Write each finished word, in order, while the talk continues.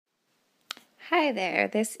Hi there,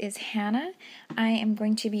 this is Hannah. I am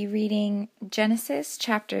going to be reading Genesis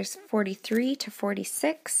chapters 43 to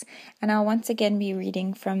 46, and I'll once again be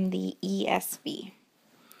reading from the ESV.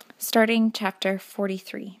 Starting chapter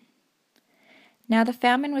 43. Now the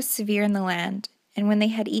famine was severe in the land, and when they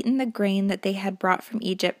had eaten the grain that they had brought from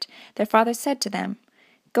Egypt, their father said to them,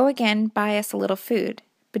 "Go again, buy us a little food."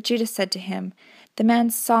 But Judah said to him, "The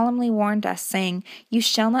man solemnly warned us, saying, 'You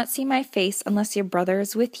shall not see my face unless your brother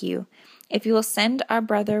is with you.' If you will send our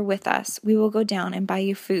brother with us, we will go down and buy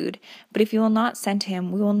you food. But if you will not send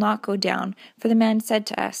him, we will not go down. For the man said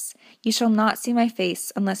to us, 'You shall not see my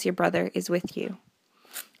face unless your brother is with you.'"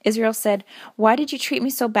 Israel said, "Why did you treat me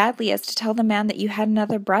so badly as to tell the man that you had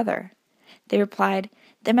another brother?" They replied,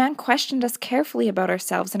 "The man questioned us carefully about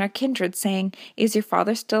ourselves and our kindred, saying, 'Is your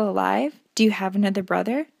father still alive? Do you have another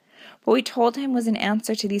brother?' What we told him was an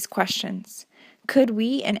answer to these questions. Could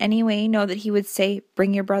we in any way know that he would say,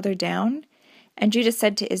 'Bring your brother down'?" And Judah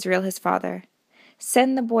said to Israel his father,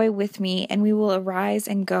 "Send the boy with me, and we will arise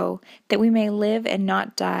and go, that we may live and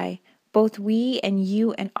not die, both we and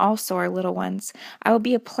you and also our little ones. I will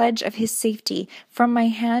be a pledge of his safety. From my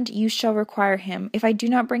hand you shall require him. If I do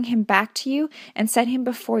not bring him back to you and set him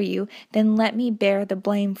before you, then let me bear the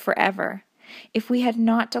blame forever. If we had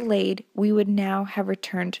not delayed, we would now have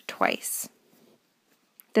returned twice."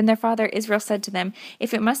 Then their father Israel said to them,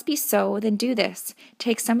 "If it must be so, then do this.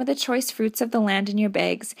 Take some of the choice fruits of the land in your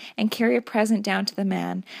bags, and carry a present down to the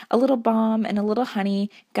man, a little balm and a little honey,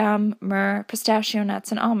 gum, myrrh, pistachio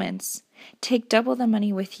nuts, and almonds. Take double the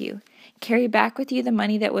money with you. Carry back with you the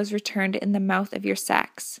money that was returned in the mouth of your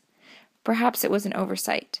sacks. Perhaps it was an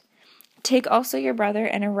oversight. Take also your brother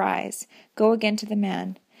and arise. Go again to the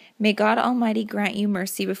man. May God Almighty grant you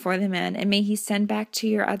mercy before the man, and may he send back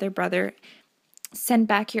your other brother,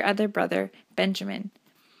 Benjamin.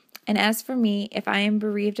 And as for me, if I am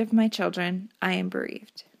bereaved of my children, I am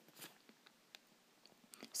bereaved."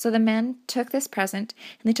 So the men took this present,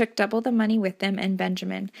 and they took double the money with them and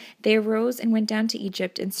Benjamin. They arose and went down to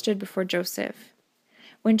Egypt and stood before Joseph.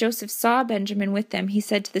 When Joseph saw Benjamin with them, he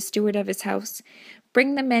said to the steward of his house,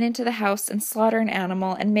 "Bring the men into the house and slaughter an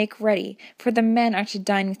animal and make ready, for the men are to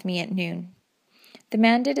dine with me at noon." The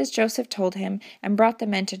man did as Joseph told him, and brought the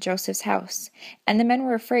men to Joseph's house. And the men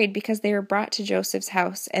were afraid because they were brought to Joseph's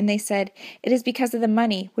house, and they said, "It is because of the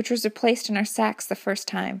money, which was replaced in our sacks the first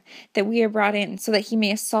time, that we are brought in, so that he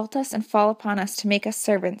may assault us and fall upon us to make us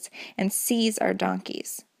servants, and seize our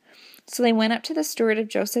donkeys." So they went up to the steward of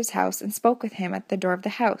Joseph's house and spoke with him at the door of the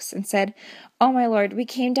house, and said, "O my lord, we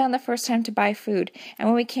came down the first time to buy food, and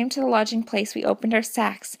when we came to the lodging place we opened our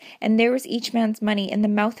sacks, and there was each man's money in the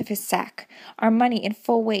mouth of his sack, our money in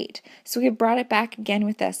full weight. So we have brought it back again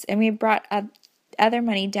with us, and we have brought other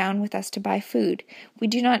money down with us to buy food. We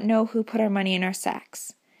do not know who put our money in our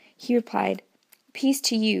sacks." He replied, "Peace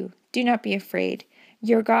to you, do not be afraid.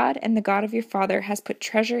 Your God and the God of your father has put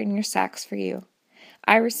treasure in your sacks for you.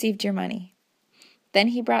 I received your money." Then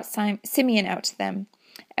he brought Simeon out to them.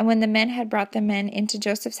 And when the men had brought the men into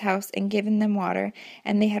Joseph's house and given them water,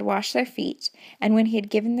 and they had washed their feet, and when he had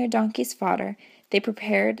given their donkeys fodder, they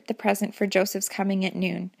prepared the present for Joseph's coming at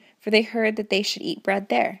noon, for they heard that they should eat bread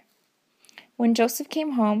there. When Joseph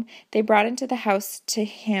came home, they brought into the house to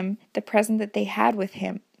him the present that they had with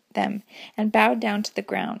them, and bowed down to the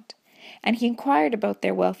ground. And he inquired about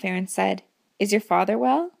their welfare and said, "Is your father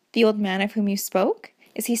well? The old man of whom you spoke?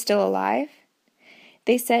 Is he still alive?"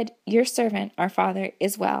 They said, "Your servant, our father,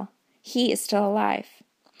 is well. He is still alive."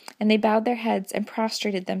 And they bowed their heads and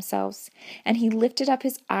prostrated themselves. And he lifted up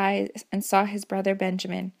his eyes and saw his brother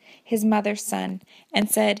Benjamin, his mother's son,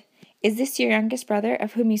 and said, "Is this your youngest brother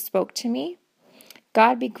of whom you spoke to me?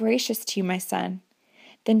 God be gracious to you, my son."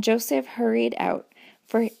 Then Joseph hurried out,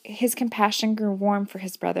 for his compassion grew warm for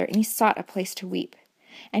his brother, and he sought a place to weep.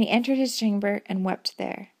 And he entered his chamber and wept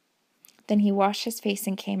there. Then he washed his face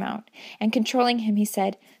and came out, and controlling him, he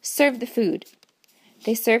said, "Serve the food."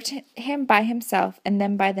 They served him by himself, and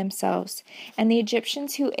them by themselves, and the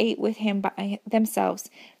Egyptians who ate with him by themselves,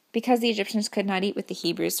 because the Egyptians could not eat with the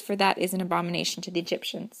Hebrews, for that is an abomination to the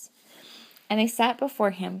Egyptians. And they sat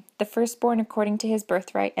before him, the firstborn according to his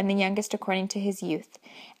birthright, and the youngest according to his youth.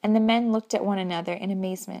 And the men looked at one another in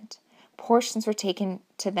amazement. Portions were taken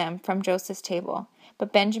to them from Joseph's table,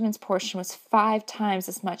 but Benjamin's portion was 5 times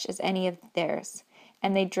as much as any of theirs.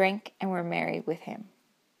 And they drank and were merry with him.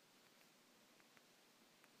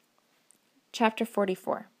 Chapter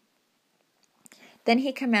 44. Then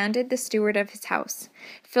he commanded the steward of his house,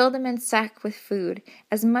 "Fill the men's sack with food,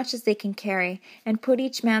 as much as they can carry, and put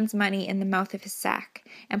each man's money in the mouth of his sack,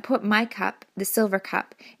 and put my cup, the silver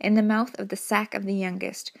cup, in the mouth of the sack of the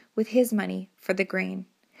youngest, with his money for the grain."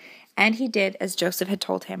 And he did as Joseph had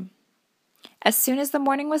told him. As soon as the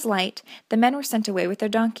morning was light, the men were sent away with their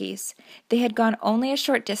donkeys. They had gone only a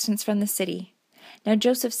short distance from the city. Now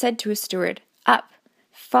Joseph said to his steward, "Up,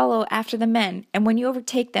 follow after the men, and when you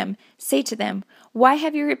overtake them, say to them, 'Why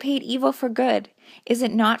have you repaid evil for good? Is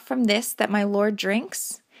it not from this that my Lord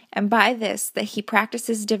drinks, and by this that he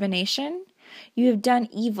practices divination? You have done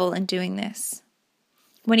evil in doing this.'"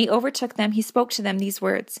 When he overtook them, he spoke to them these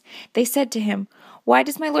words. They said to him, "Why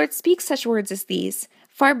does my Lord speak such words as these?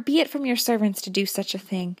 Far be it from your servants to do such a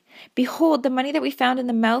thing. Behold, the money that we found in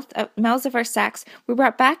the mouths of our sacks we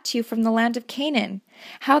brought back to you from the land of Canaan.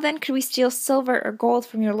 How then could we steal silver or gold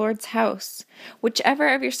from your Lord's house? Whichever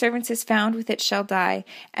of your servants is found with it shall die,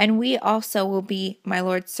 and we also will be my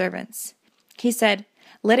Lord's servants." He said,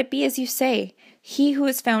 "Let it be as you say. He who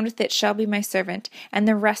is found with it shall be my servant, and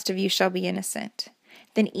the rest of you shall be innocent."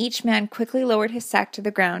 Then each man quickly lowered his sack to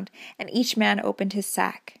the ground, and each man opened his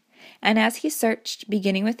sack. And as he searched,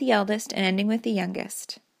 beginning with the eldest and ending with the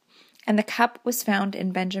youngest, and the cup was found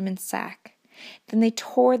in Benjamin's sack. Then they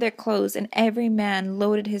tore their clothes, and every man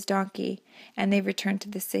loaded his donkey, and they returned to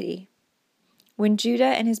the city. When Judah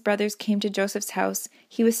and his brothers came to Joseph's house,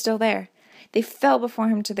 he was still there. They fell before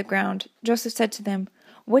him to the ground. Joseph said to them,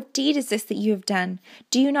 "What deed is this that you have done?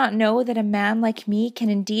 Do you not know that a man like me can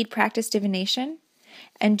indeed practice divination?"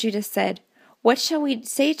 And Judah said, "What shall we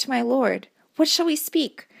say to my Lord? What shall we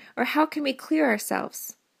speak? Or how can we clear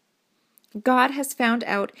ourselves? God has found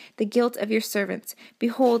out the guilt of your servants.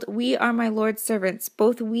 Behold, we are my Lord's servants,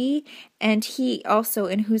 both we and he also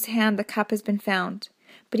in whose hand the cup has been found."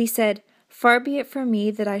 But he said, "Far be it from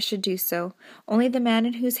me that I should do so. Only the man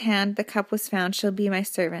in whose hand the cup was found shall be my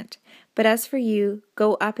servant. But as for you,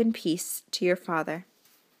 go up in peace to your father."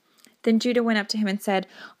 Then Judah went up to him and said,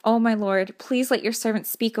 "O my lord, please let your servant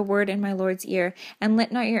speak a word in my lord's ear, and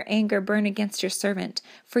let not your anger burn against your servant,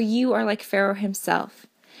 for you are like Pharaoh himself.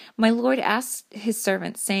 My lord asked his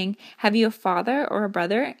servants, saying, 'Have you a father or a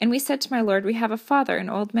brother?' And we said to my lord, 'We have a father, an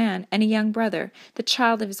old man, and a young brother, the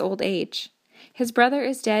child of his old age. His brother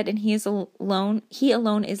is dead, and he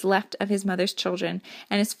alone is left of his mother's children,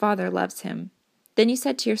 and his father loves him.' Then you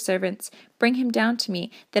said to your servants, 'Bring him down to me,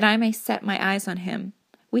 that I may set my eyes on him.'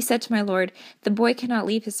 We said to my lord, 'The boy cannot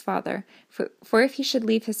leave his father, for if he should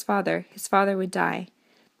leave his father would die.'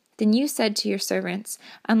 Then you said to your servants,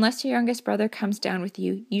 'Unless your youngest brother comes down with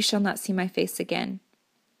you, you shall not see my face again.'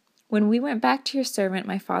 When we went back to your servant,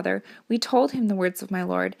 my father, we told him the words of my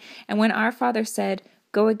lord. And when our father said,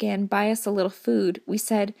 'Go again, buy us a little food,' we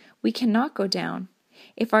said, 'We cannot go down.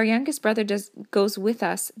 If our youngest brother goes with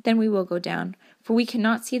us, then we will go down, for we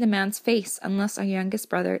cannot see the man's face unless our youngest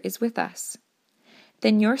brother is with us.'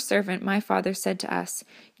 Then your servant, my father, said to us,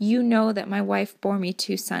 'You know that my wife bore me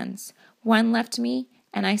 2 sons. One left me,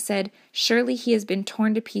 and I said, surely he has been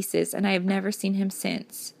torn to pieces, and I have never seen him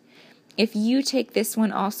since. If you take this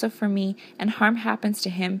one also from me, and harm happens to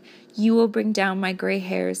him, you will bring down my gray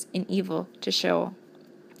hairs in evil to Sheol.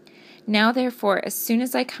 Now therefore, as soon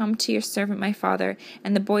as I come to your servant my father,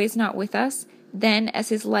 and the boy is not with us, then as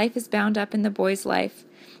his life is bound up in the boy's life,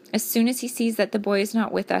 as soon as he sees that the boy is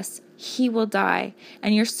not with us, he will die,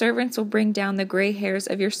 and your servants will bring down the gray hairs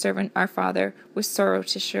of your servant our father with sorrow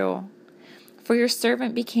to Sheol. For your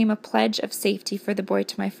servant became a pledge of safety for the boy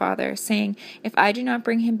to my father, saying, if I do not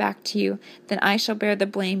bring him back to you, then I shall bear the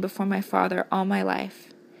blame before my father all my life.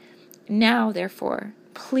 Now, therefore,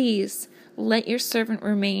 please let your servant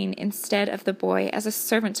remain instead of the boy as a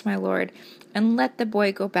servant to my lord, and let the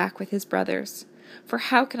boy go back with his brothers. For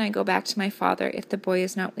how can I go back to my father if the boy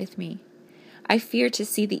is not with me? I fear to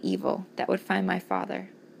see the evil that would find my father."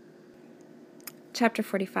 Chapter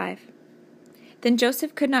 45. Then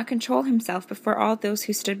Joseph could not control himself before all those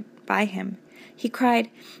who stood by him. He cried,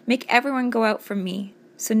 "Make everyone go out from me."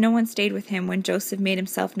 So no one stayed with him when Joseph made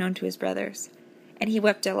himself known to his brothers. And he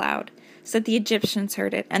wept aloud, so that the Egyptians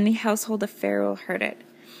heard it, and the household of Pharaoh heard it.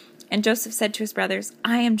 And Joseph said to his brothers,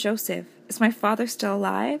 "I am Joseph. Is my father still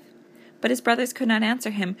alive?" But his brothers could not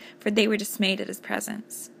answer him, for they were dismayed at his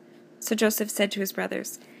presence. So Joseph said to his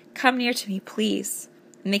brothers, "Come near to me, please."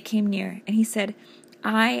 And they came near, and he said,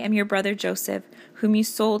 "I am your brother Joseph, whom you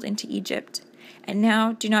sold into Egypt. And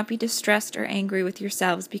now do not be distressed or angry with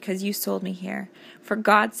yourselves because you sold me here, for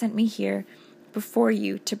God sent me here before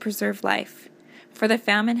you to preserve life. For the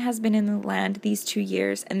famine has been in the land these 2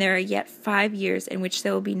 years, and there are yet 5 years in which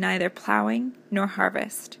there will be neither plowing nor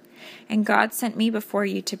harvest. And God sent me before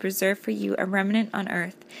you to preserve for you a remnant on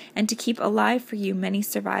earth, and to keep alive for you many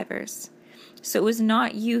survivors. So it was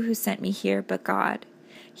not you who sent me here, but God.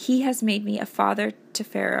 He has made me a father to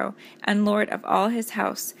Pharaoh, and lord of all his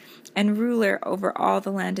house, and ruler over all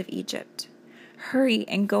the land of Egypt." Hurry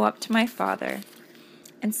and go up to my father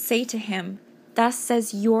and say to him, 'Thus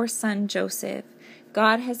says your son Joseph,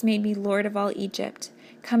 God has made me lord of all Egypt.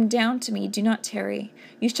 Come down to me, do not tarry.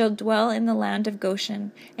 You shall dwell in the land of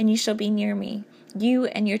Goshen, and you shall be near me, you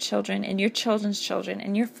and your children and your children's children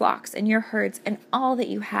and your flocks and your herds and all that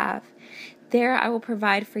you have. There I will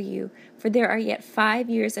provide for you, for there are yet 5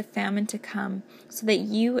 years of famine to come, so that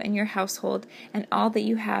you and your household and all that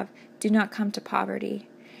you have do not come to poverty.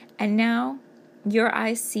 And now your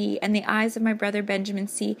eyes see, and the eyes of my brother Benjamin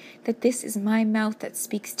see, that this is my mouth that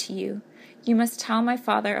speaks to you. You must tell my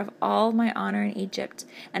father of all my honor in Egypt,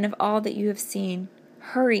 and of all that you have seen.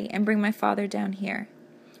 Hurry and bring my father down here.'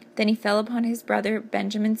 Then he fell upon his brother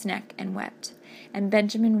Benjamin's neck and wept. And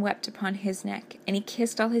Benjamin wept upon his neck, and he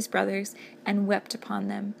kissed all his brothers and wept upon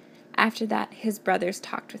them. After that his brothers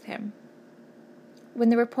talked with him. When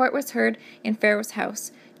the report was heard in Pharaoh's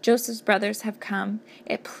house, 'Joseph's brothers have come,'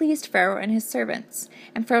 it pleased Pharaoh and his servants.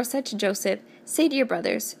 And Pharaoh said to Joseph, 'Say to your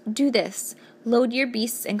brothers, do this, load your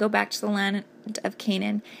beasts and go back to the land of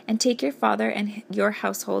Canaan, and take your father and your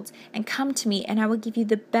households, and come to me, and I will give you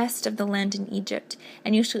the best of the land in Egypt,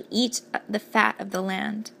 and you shall eat the fat of the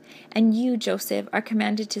land. And you, Joseph, are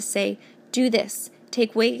commanded to say, do this,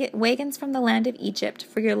 take wagons from the land of Egypt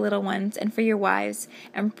for your little ones and for your wives,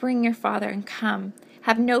 and bring your father and come.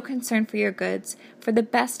 Have no concern for your goods, for the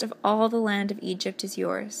best of all the land of Egypt is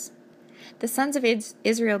yours.' The sons of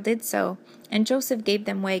Israel did so, and Joseph gave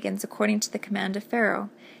them wagons according to the command of Pharaoh,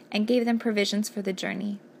 and gave them provisions for the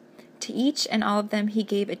journey. To each and all of them he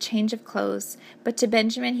gave a change of clothes, but to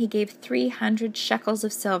Benjamin he gave 300 shekels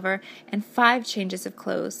of silver and 5 changes of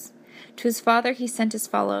clothes. To his father he sent as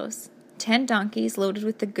follows: 10 donkeys loaded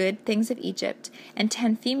with the good things of Egypt, and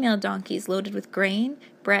 10 female donkeys loaded with grain,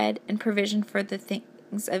 bread, and provision for the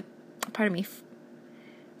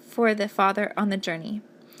for the father on the journey.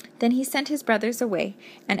 Then he sent his brothers away,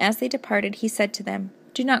 and as they departed he said to them,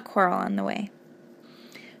 'Do not quarrel on the way.'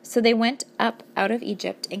 So they went up out of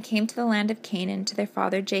Egypt and came to the land of Canaan to their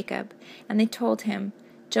father Jacob, and they told him,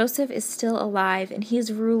 'Joseph is still alive, and he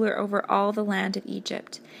is ruler over all the land of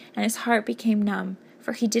Egypt.' And his heart became numb,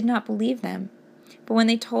 for he did not believe them. But when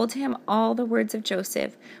they told him all the words of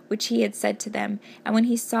Joseph, which he had said to them, and when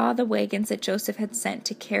he saw the wagons that Joseph had sent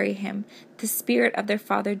to carry him, the spirit of their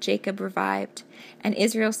father Jacob revived. And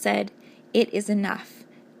Israel said, 'It is enough.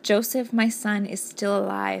 Joseph, my son, is still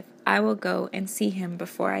alive. I will go and see him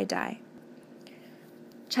before I die.'"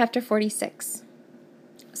 Chapter 46.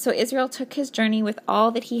 So Israel took his journey with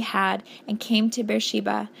all that he had, and came to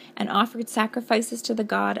Beersheba, and offered sacrifices to the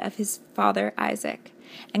God of his father Isaac.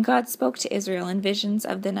 And God spoke to Israel in visions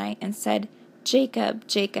of the night, and said, "Jacob,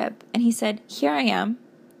 Jacob." And he said, "Here I am."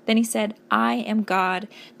 Then he said, "I am God,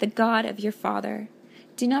 the God of your father.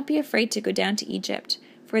 Do not be afraid to go down to Egypt,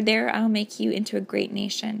 for there I will make you into a great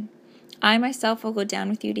nation. I myself will go down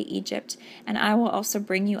with you to Egypt, and I will also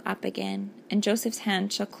bring you up again, and Joseph's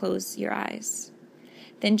hand shall close your eyes."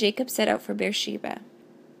 Then Jacob set out for Beersheba.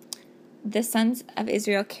 The sons of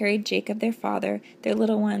Israel carried Jacob their father, their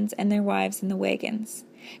little ones, and their wives in the wagons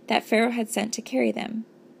that Pharaoh had sent to carry them.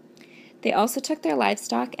 They also took their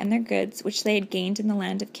livestock and their goods, which they had gained in the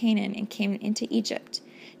land of Canaan, and came into Egypt.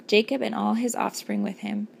 Jacob and all his offspring with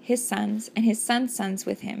him, his sons and his sons' sons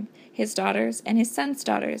with him, his daughters and his sons'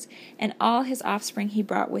 daughters, and all his offspring he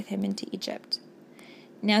brought with him into Egypt.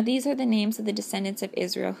 Now these are the names of the descendants of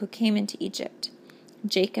Israel who came into Egypt: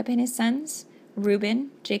 Jacob and his sons,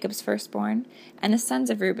 Reuben, Jacob's firstborn, and the sons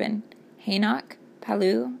of Reuben, Hanok,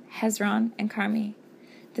 Palu, Hezron, and Carmi.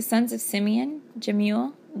 The sons of Simeon,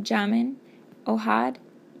 Jemuel, Jamin, Ohad,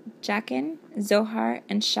 Jachin, Zohar,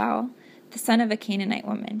 and Shaul, the son of a Canaanite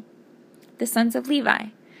woman. The sons of Levi,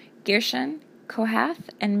 Gershon, Kohath,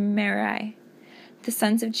 and Merari. The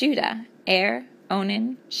sons of Judah,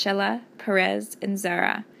 Onan, Shelah, Perez, and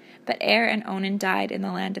Zerah. But and Onan died in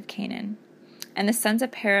the land of Canaan. And the sons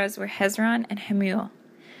of Perez were Hezron and Hamuel.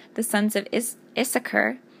 The sons of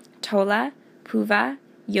Issachar, Tola, Puvah,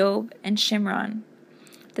 Yob, and Shimron.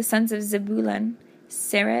 The sons of Zebulun,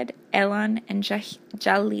 Sered, Elon, and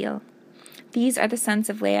Jaleel. These are the sons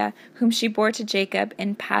of Leah, whom she bore to Jacob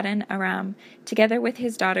in Paddan Aram, together with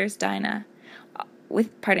his daughter Dinah.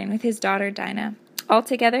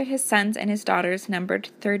 Altogether his sons and his daughters numbered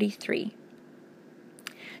 33.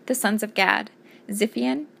 The sons of Gad,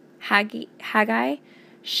 Ziphion, Haggai,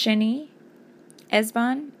 Shini,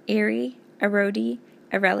 Esbon, Eri, Arodi,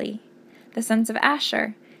 Areli. The sons of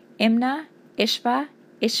Asher, Imnah, Ishva,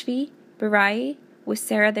 Ishvi, Berai, with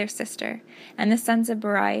Sarah their sister. And the sons of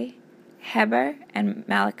Berai, Heber, and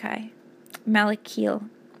Malachil.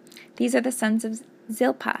 These are the sons of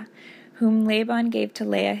Zilpah, whom Laban gave to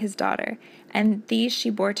Leah his daughter, and these she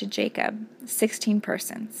bore to Jacob, 16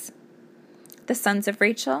 persons. The sons of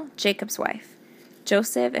Rachel, Jacob's wife,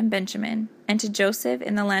 Joseph and Benjamin. And to Joseph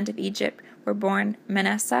in the land of Egypt were born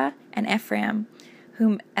Manasseh and Ephraim,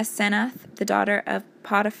 whom Asenath, the daughter of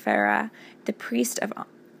Potiphera, the priest of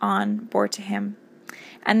On, bore to him.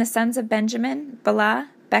 And the sons of Benjamin, Bela,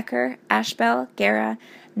 Becher, Ashbel, Gera,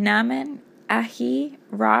 Naaman, Ahi,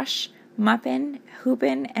 Rosh, Muppin,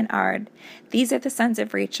 Hubin, and Ard. These are the sons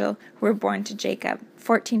of Rachel who were born to Jacob,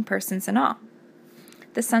 14 persons in all.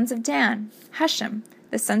 The sons of Dan, Hashem.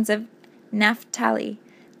 The sons of Naphtali,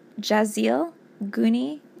 Jaziel,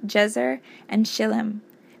 Guni, Jezer, and Shillem.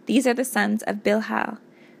 These are the sons of Bilhah,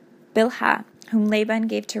 whom Laban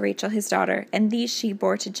gave to Rachel his daughter, and these she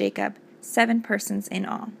bore to Jacob, 7 persons in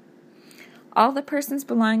all. All the persons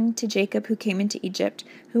belonging to Jacob who came into Egypt,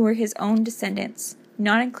 who were his own descendants,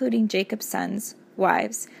 not including Jacob's sons,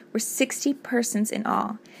 wives, were 60 persons in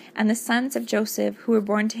all, and the sons of Joseph who were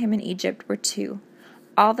born to him in Egypt were 2.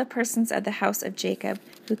 All the persons of the house of Jacob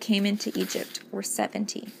who came into Egypt were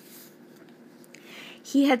 70.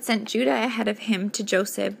 He had sent Judah ahead of him to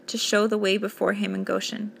Joseph to show the way before him in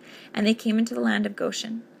Goshen, and they came into the land of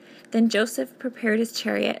Goshen. Then Joseph prepared his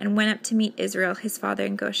chariot and went up to meet Israel his father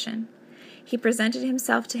in Goshen. He presented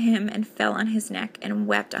himself to him and fell on his neck and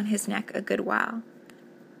wept on his neck a good while.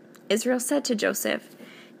 Israel said to Joseph,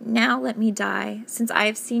 "Now let me die, since I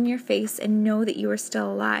have seen your face and know that you are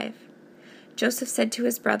still alive." Joseph said to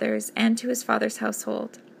his brothers and to his father's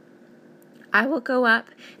household, "I will go up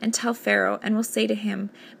and tell Pharaoh, and will say to him,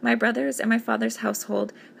 'My brothers and my father's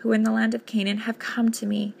household, who are in the land of Canaan, have come to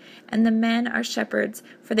me, and the men are shepherds,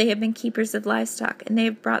 for they have been keepers of livestock, and they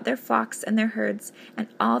have brought their flocks and their herds, and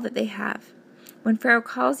all that they have.' When Pharaoh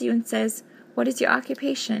calls you and says, 'What is your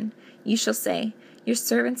occupation?' you shall say, 'Your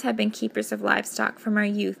servants have been keepers of livestock from our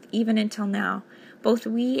youth even until now, both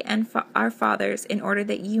we and our fathers, in order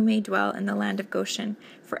that you may dwell in the land of Goshen,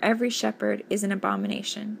 for every shepherd is an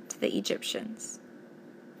abomination to the Egyptians."